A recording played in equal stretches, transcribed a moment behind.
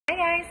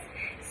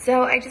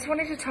So I just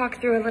wanted to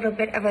talk through a little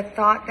bit of a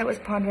thought that was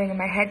pondering in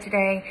my head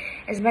today.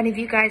 As many of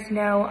you guys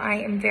know, I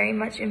am very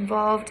much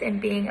involved in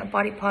being a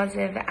body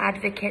positive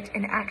advocate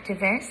and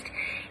activist.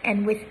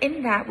 And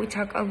within that, we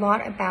talk a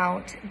lot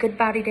about good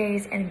body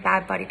days and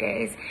bad body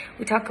days.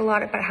 We talk a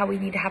lot about how we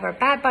need to have our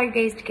bad body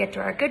days to get to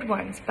our good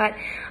ones. But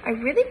I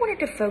really wanted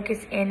to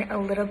focus in a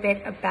little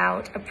bit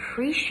about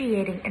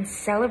appreciating and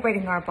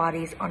celebrating our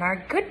bodies on our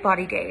good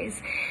body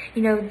days.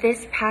 You know,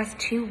 this past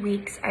 2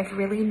 weeks, I've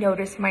really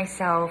noticed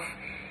myself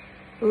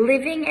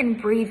living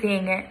and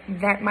breathing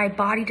that my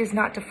body does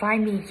not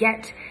define me,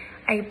 yet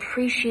I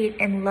appreciate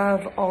and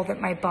love all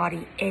that my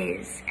body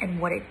is and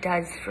what it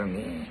does for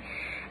me.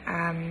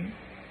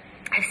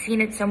 I've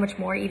seen it so much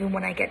more even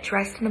when I get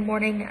dressed in the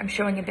morning. I'm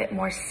showing a bit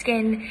more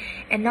skin,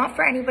 and not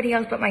for anybody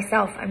else but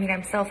myself. I mean,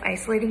 I'm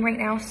self-isolating right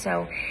now,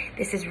 so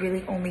this is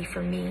really only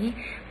for me.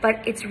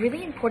 But it's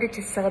really important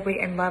to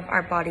celebrate and love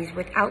our bodies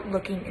without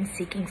looking and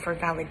seeking for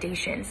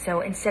validation.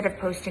 So instead of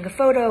posting a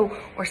photo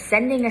or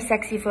sending a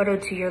sexy photo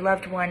to your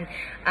loved one,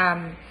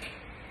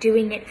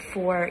 doing it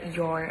for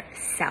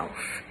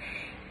yourself.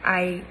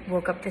 I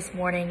woke up this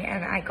morning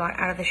and I got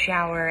out of the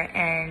shower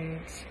and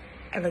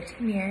I looked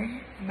in the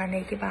mirror, my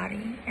naked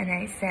body, and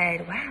I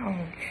said,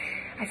 wow,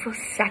 I feel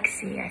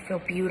sexy, I feel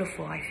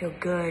beautiful, I feel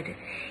good.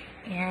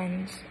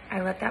 And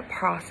I let that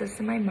process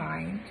in my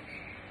mind.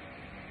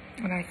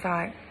 And I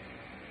thought,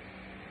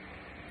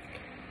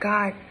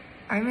 God,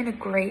 I'm in a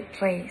great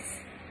place.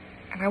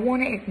 And I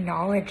want to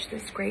acknowledge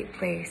this great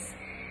place.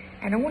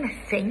 And I want to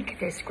thank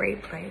this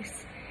great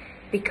place.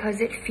 Because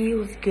it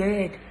feels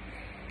good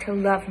to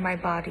love my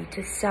body,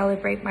 to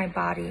celebrate my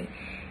body,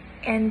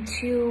 and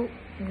to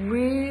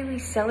really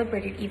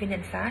celebrate it even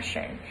in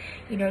fashion.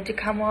 You know, to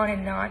come on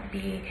and not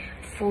be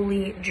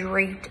fully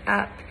draped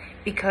up,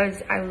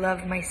 because I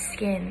love my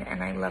skin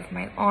and I love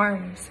my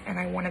arms and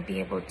I want to be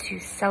able to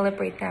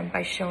celebrate them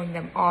by showing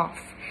them off.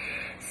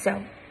 So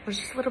it was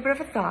just a little bit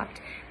of a thought,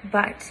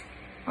 but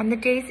on the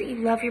days that you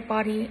love your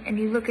body and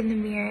you look in the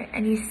mirror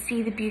and you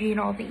see the beauty in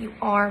all that you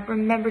are,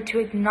 remember to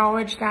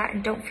acknowledge that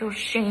and don't feel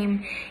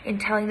shame in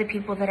telling the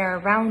people that are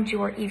around you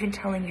or even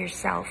telling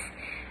yourself.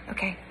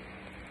 Okay.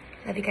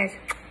 Love you guys.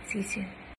 See you soon.